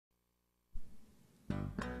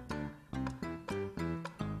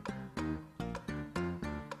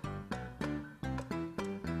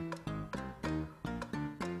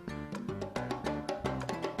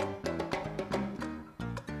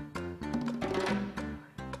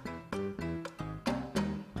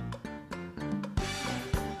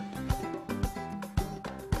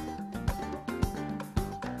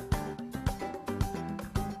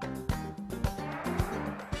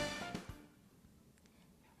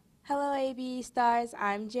Hello, ABE stars.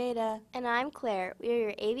 I'm Jada. And I'm Claire. We are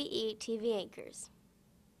your ABE TV anchors.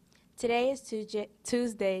 Today is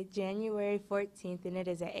Tuesday, January 14th, and it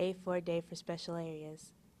is an A4 day for special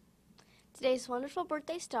areas. Today's wonderful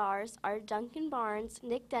birthday stars are Duncan Barnes,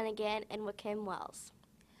 Nick Dunnigan, and Wakim Wells.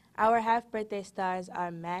 Our half-birthday stars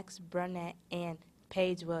are Max Brunette and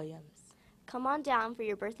Paige Williams. Come on down for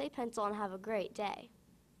your birthday pencil and have a great day.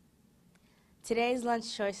 Today's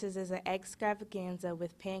lunch choices is an extravaganza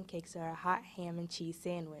with pancakes or a hot ham and cheese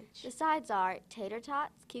sandwich. The sides are tater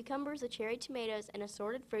tots, cucumbers with cherry tomatoes, and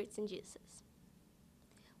assorted fruits and juices.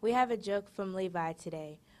 We have a joke from Levi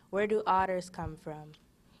today. Where do otters come from?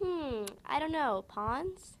 I don't know.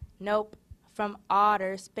 Ponds? Nope, from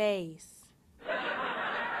outer space.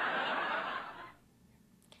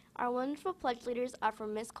 Our wonderful pledge leaders are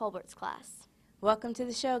from Miss Colbert's class. Welcome to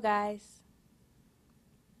the show, guys.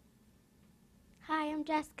 Hi, I'm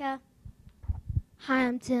Jessica. Hi,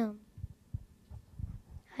 I'm Tim.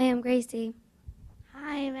 Hi, I'm Gracie.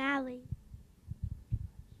 Hi, I'm Allie.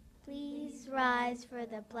 Please rise for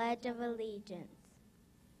the Pledge of Allegiance.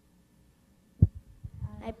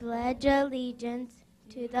 I pledge allegiance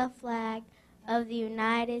to the flag of the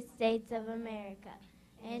United States of America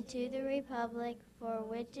and to the republic for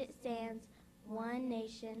which it stands, one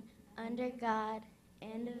nation, under God,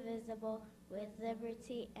 indivisible, with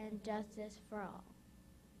liberty and justice for all.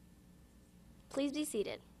 Please be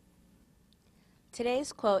seated.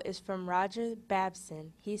 Today's quote is from Roger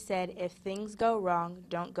Babson. He said, "If things go wrong,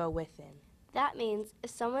 don't go with them." That means if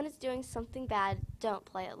someone is doing something bad, don't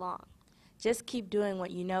play it long. Just keep doing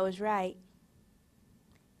what you know is right.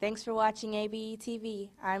 Thanks for watching ABE TV.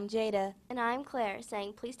 I'm Jada. And I'm Claire,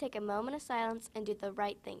 saying please take a moment of silence and do the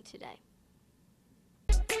right thing today.